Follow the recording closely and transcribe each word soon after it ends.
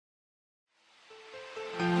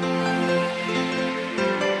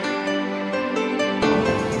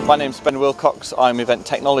My name's Ben Willcox. I'm Event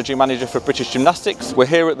Technology Manager for British Gymnastics. We're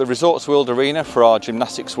here at the Resorts World Arena for our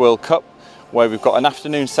Gymnastics World Cup, where we've got an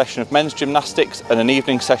afternoon session of men's gymnastics and an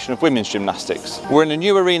evening session of women's gymnastics. We're in a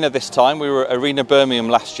new arena this time. We were at Arena Birmingham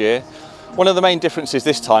last year. One of the main differences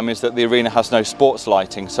this time is that the arena has no sports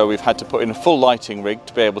lighting, so we've had to put in a full lighting rig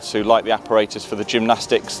to be able to light the apparatus for the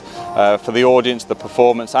gymnastics, for the audience, the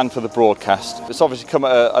performance and for the broadcast. It's obviously come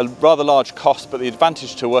at a rather large cost, but the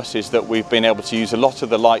advantage to us is that we've been able to use a lot of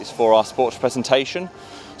the lights for our sports presentation.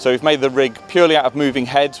 So we've made the rig purely out of moving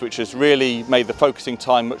heads, which has really made the focusing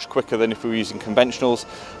time much quicker than if we were using conventionals,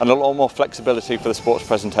 and a lot more flexibility for the sports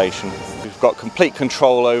presentation. We've got complete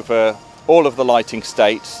control over all of the lighting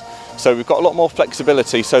states. So we've got a lot more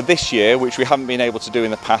flexibility. So this year, which we haven't been able to do in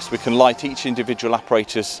the past, we can light each individual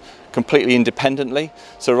apparatus completely independently.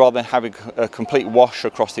 So rather than having a complete wash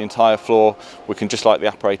across the entire floor, we can just light the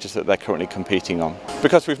apparatus that they're currently competing on.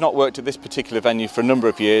 Because we've not worked at this particular venue for a number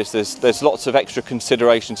of years, there's lots of extra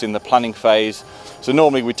considerations in the planning phase. So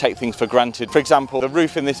normally we take things for granted. For example, the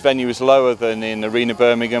roof in this venue is lower than in Arena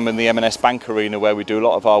Birmingham and the M&S Bank Arena, where we do a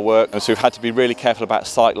lot of our work. And so we've had to be really careful about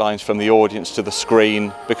sight lines from the audience to the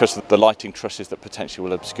screen because of the lighting trusses that potentially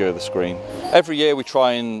will obscure the screen. Every year we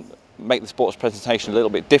try and make the sports presentation a little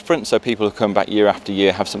bit different, so people who come back year after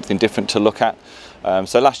year have something different to look at.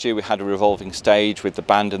 So last year we had a revolving stage with the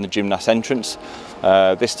band and the gymnast entrance.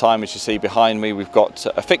 This time, as you see behind me, we've got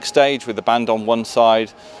a fixed stage with the band on one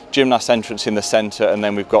side, gymnast entrance in the centre, and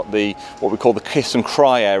then we've got what we call the kiss and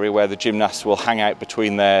cry area, where the gymnasts will hang out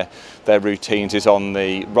between their routines, is on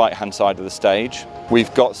the right hand side of the stage.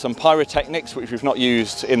 We've got some pyrotechnics which we've not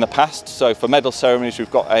used in the past. So for medal ceremonies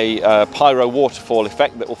we've got a pyro waterfall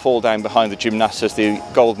effect that will fall down behind the gymnasts as the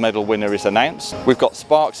gold medal winner is announced. We've got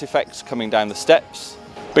sparks effects coming down the steps.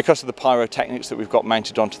 Because of the pyrotechnics that we've got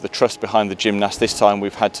mounted onto the truss behind the gymnast, this time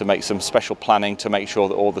we've had to make some special planning to make sure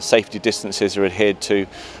that all the safety distances are adhered to,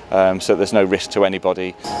 so there's no risk to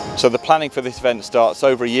anybody. So the planning for this event starts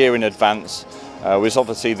over a year in advance, with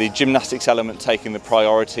obviously the gymnastics element taking the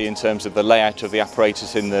priority in terms of the layout of the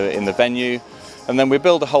apparatus in the venue. And then we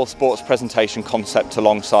build a whole sports presentation concept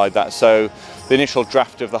alongside that. So the initial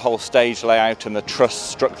draft of the whole stage layout and the truss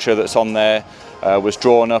structure that's on there was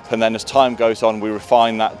drawn up, and then as time goes on we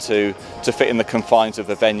refine that to fit in the confines of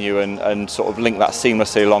the venue and sort of link that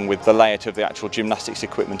seamlessly along with the layout of the actual gymnastics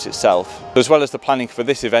equipment itself. As well as the planning for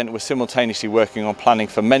this event, we're simultaneously working on planning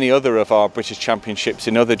for many other of our British Championships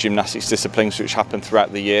in other gymnastics disciplines which happen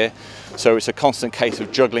throughout the year. So it's a constant case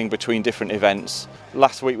of juggling between different events.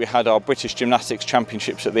 Last week we had our British Gymnastics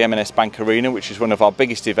Championships at the M&S Bank Arena, which is one of our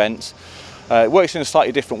biggest events. It works in a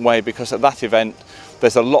slightly different way because at that event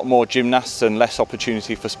there's a lot more gymnasts and less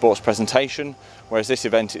opportunity for sports presentation, whereas this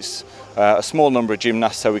event it's a small number of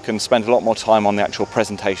gymnasts, so we can spend a lot more time on the actual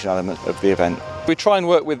presentation element of the event. We try and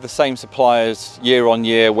work with the same suppliers year on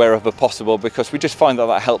year wherever possible, because we just find that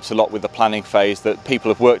that helps a lot with the planning phase, that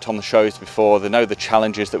people have worked on the shows before, they know the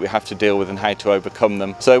challenges that we have to deal with and how to overcome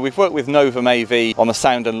them. So we've worked with Novum AV on the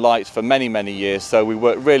sound and lights for many years, so we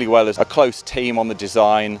work really well as a close team on the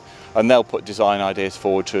design, and they'll put design ideas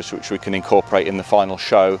forward to us which we can incorporate in the final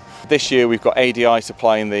show. This year we've got ADI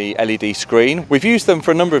supplying the LED screen. We've used them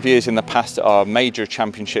for a number of years in the past at our major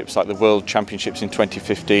championships like the World Championships in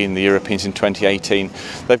 2015, the Europeans in 2018.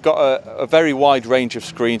 They've got a very wide range of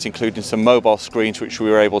screens, including some mobile screens which we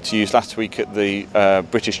were able to use last week at the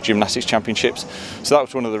British Gymnastics Championships. So that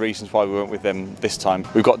was one of the reasons why we went with them this time.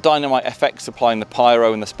 We've got Dynamite FX supplying the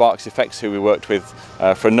pyro and the sparks effects, who we worked with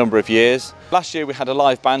for a number of years. Last year we had a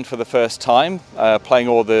live band for the first time, playing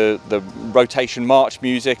all the rotation march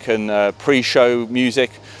music and pre-show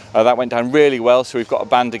music. That went down really well, so we've got a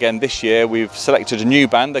band again this year. We've selected a new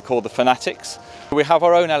band, they're called the Fanatics. We have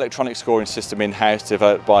our own electronic scoring system in-house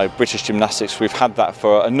developed by British Gymnastics. We've had that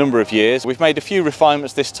for a number of years. We've made a few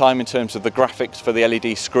refinements this time in terms of the graphics for the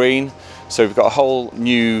LED screen. So we've got a whole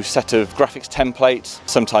new set of graphics templates.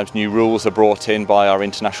 Sometimes new rules are brought in by our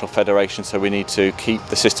international federation, so we need to keep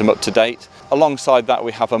the system up to date. Alongside that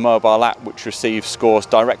we have a mobile app which receives scores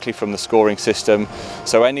directly from the scoring system,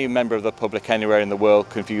 so any member of the public anywhere in the world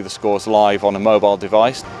can view the scores live on a mobile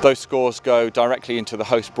device. Those scores go directly into the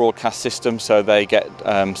host broadcast system, so they get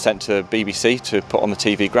sent to BBC to put on the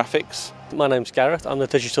TV graphics. My name's Gareth, I'm the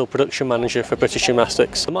Digital Production Manager for British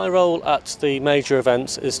Gymnastics. My role at the major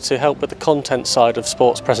events is to help with the content side of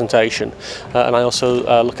sports presentation, and I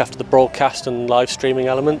also look after the broadcast and live streaming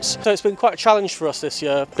elements. So it's been quite a challenge for us this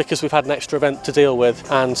year because we've had an extra event to deal with,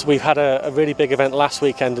 and we've had a really big event last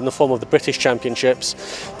weekend in the form of the British Championships.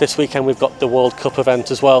 This weekend we've got the World Cup event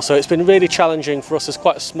as well, so it's been really challenging for us as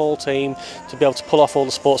quite a small team to be able to pull off all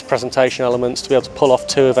the sports presentation elements, to be able to pull off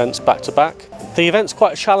 2 events back to back. The event's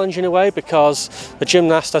quite a challenge in a way because the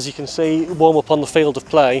gymnasts, as you can see, warm up on the field of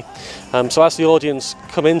play. So as the audience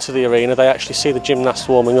come into the arena, they actually see the gymnasts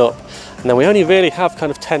warming up. And then we only really have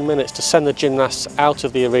kind of 10 minutes to send the gymnasts out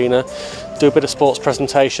of the arena, do a bit of sports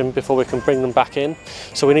presentation before we can bring them back in.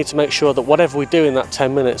 So we need to make sure that whatever we do in that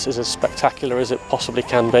 10 minutes is as spectacular as it possibly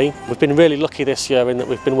can be. We've been really lucky this year in that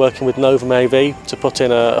we've been working with Novum AV to put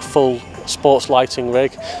in a full sports lighting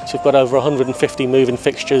rig. So we've got over 150 moving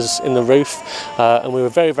fixtures in the roof, and we were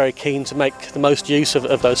very keen to make the most use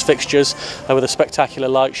of those fixtures with a spectacular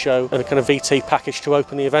light show and a kind of VT package to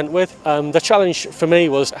open the event with. The challenge for me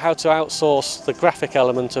was how to outsource the graphic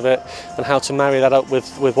element of it and how to marry that up with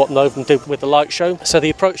what Novum did with the light show. So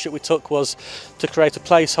the approach that we took was to create a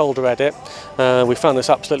placeholder edit. We found this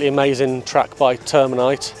absolutely amazing track by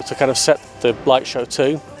Terminite to kind of set the light show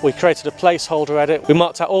to. We created a placeholder edit. We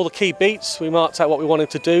marked out all the key beats, we marked out what we wanted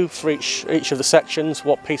to do for each of the sections,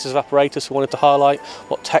 what pieces of apparatus we wanted to highlight,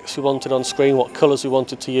 what text we wanted on screen, what colours we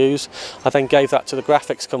wanted to use. I then gave that to the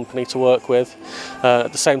graphics company to work with.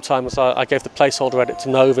 At the same time as I gave the placeholder edit to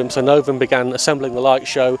Novum, so Novum began assembling the light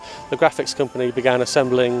show, the graphics company began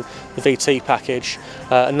assembling the VT package,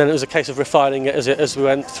 and then it was a case of refining it as we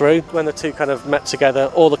went through. When the two kind of met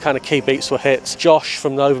together, all the kind of key beats were hit. Josh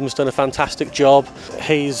from Novum's done a fantastic job.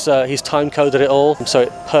 He's time coded it all, so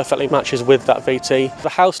it perfectly matches with that VT. The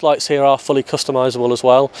house lights here are fully customizable as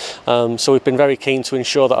well, so we've been very keen to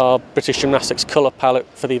ensure that our British Gymnastics colour palette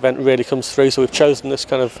for the event really comes through. So we've chosen this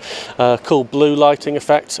kind of cool blue lighting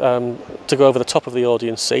effect to go over the top of the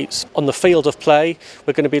audience seats. On the field of play,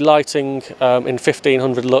 we're going to be lighting in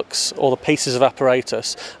 1500 lux all the pieces of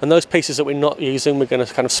apparatus, and those pieces that we're not using, we're going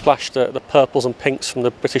to kind of splash the purples and pinks from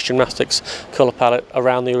the British Gymnastics colour palette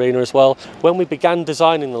around the arena as well. When we began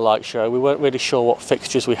designing the light show, we weren't really sure what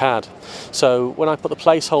fixtures we had. So when I put the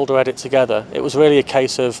placeholder edit together, it was really a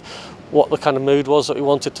case of what the kind of mood was that we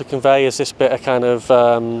wanted to convey. Is this bit a kind of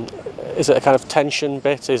is it a kind of tension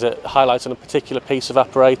bit? Is it highlighting a particular piece of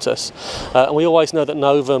apparatus? And we always know that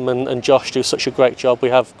Novum and Josh do such a great job. We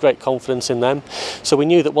have great confidence in them. So we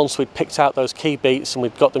knew that once we'd picked out those key beats and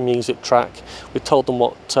we'd got the music track, we told them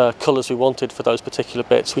what colours we wanted for those particular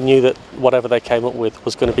bits. We knew that whatever they came up with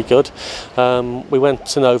was going to be good. We went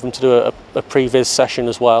to Novum to do a previs session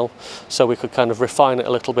as well, so we could kind of refine it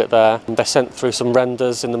a little bit there. They sent through some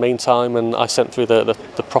renders in the meantime, and I sent through the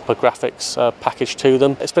proper graphics package to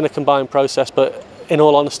them. It's been a combined process, but in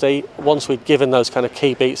all honesty, once we'd given those kind of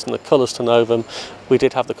key beats and the colours to Novum, we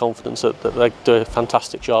did have the confidence that they do a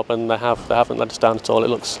fantastic job, and they haven't let us down at all. It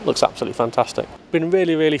looks absolutely fantastic. We've been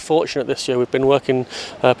really fortunate this year. We've been working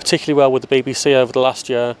particularly well with the BBC over the last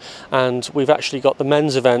year, and we've actually got the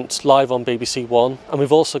men's event live on BBC One, and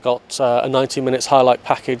we've also got a 90 minutes highlight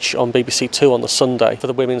package on BBC Two on the Sunday for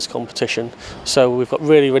the women's competition. So we've got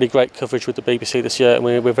really great coverage with the BBC this year, and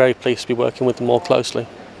we're very pleased to be working with them more closely.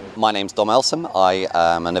 My name's Dom Elsom. I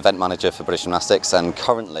am an event manager for British Gymnastics, and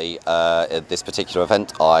currently at this particular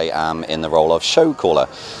event I am in the role of show caller.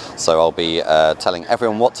 So I'll be telling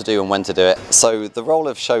everyone what to do and when to do it. So the role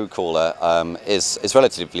of show caller is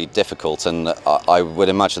relatively difficult, and I would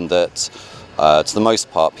imagine that to the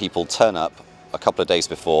most part people turn up a couple of days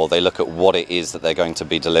before, they look at what it is that they're going to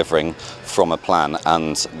be delivering from a plan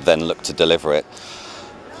and then look to deliver it.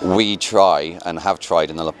 We try and have tried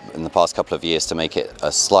in the past couple of years to make it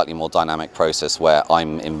a slightly more dynamic process where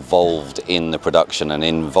I'm involved in the production and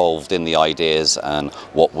involved in the ideas and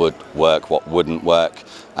what would work, what wouldn't work,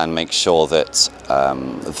 and make sure that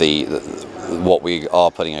what we are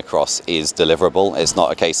putting across is deliverable. It's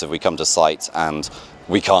not a case of we come to site and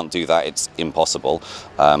we can't do that, it's impossible.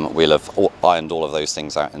 We'll have ironed all of those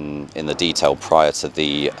things out in the detail prior to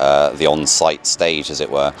the on-site stage, as it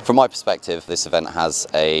were. From my perspective, this event has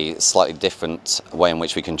a slightly different way in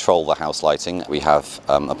which we control the house lighting. We have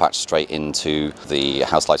a patch straight into the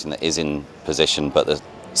house lighting that is in position, but the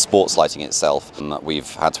sports lighting itself we've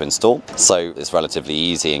had to install. So it's relatively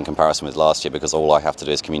easy in comparison with last year, because all I have to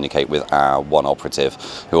do is communicate with our one operative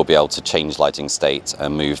who will be able to change lighting state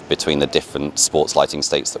and move between the different sports lighting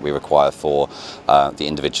states that we require for the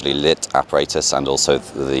individually lit apparatus and also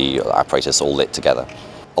the apparatus all lit together.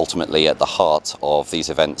 ultimately at the heart of these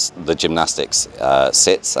events the gymnastics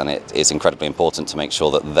sits, and it is incredibly important to make sure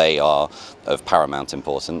that they are of paramount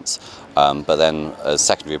importance. But then as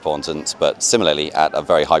secondary importance, but similarly at a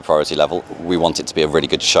very high priority level, we want it to be a really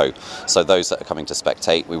good show. So those that are coming to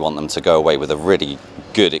spectate, we want them to go away with a really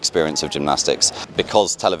good experience of gymnastics.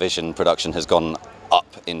 Because television production has gone up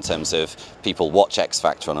in terms of people watch X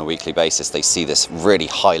Factor on a weekly basis, they see this really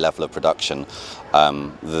high level of production,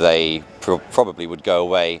 they probably would go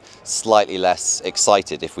away slightly less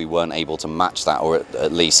excited if we weren't able to match that, or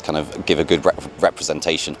at least kind of give a good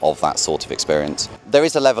representation of that sort of experience. There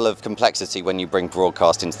is a level of complexity when you bring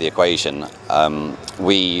broadcast into the equation.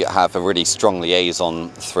 We have a really strong liaison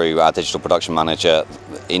through our digital production manager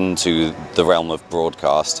into the realm of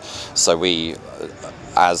broadcast, so we,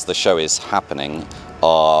 as the show is happening,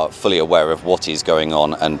 are fully aware of what is going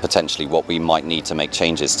on and potentially what we might need to make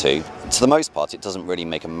changes to. To the most part, it doesn't really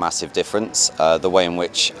make a massive difference. The way in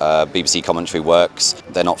which BBC commentary works,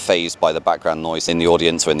 they're not fazed by the background noise in the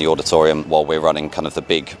audience or in the auditorium while we're running kind of the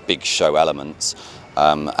big show elements.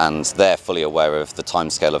 And they're fully aware of the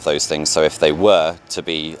timescale of those things, so if they were to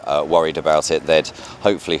be worried about it, they'd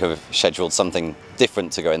hopefully have scheduled something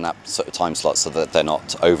different to go in that sort of time slot so that they're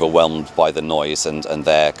not overwhelmed by the noise and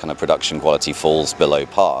their kind of production quality falls below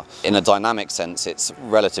par. In a dynamic sense, it's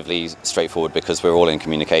relatively straightforward because we're all in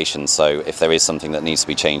communication, so if there is something that needs to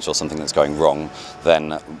be changed or something that's going wrong,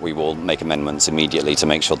 then we will make amendments immediately to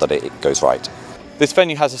make sure that it goes right. This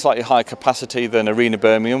venue has a slightly higher capacity than Arena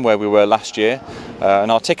Birmingham, where we were last year,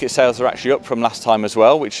 and our ticket sales are actually up from last time as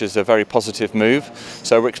well, which is a very positive move.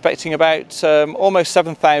 So we're expecting about almost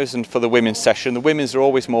 7,000 for the women's session. The women's are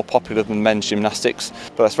always more popular than men's gymnastics,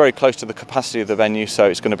 but that's very close to the capacity of the venue, so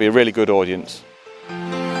it's going to be a really good audience.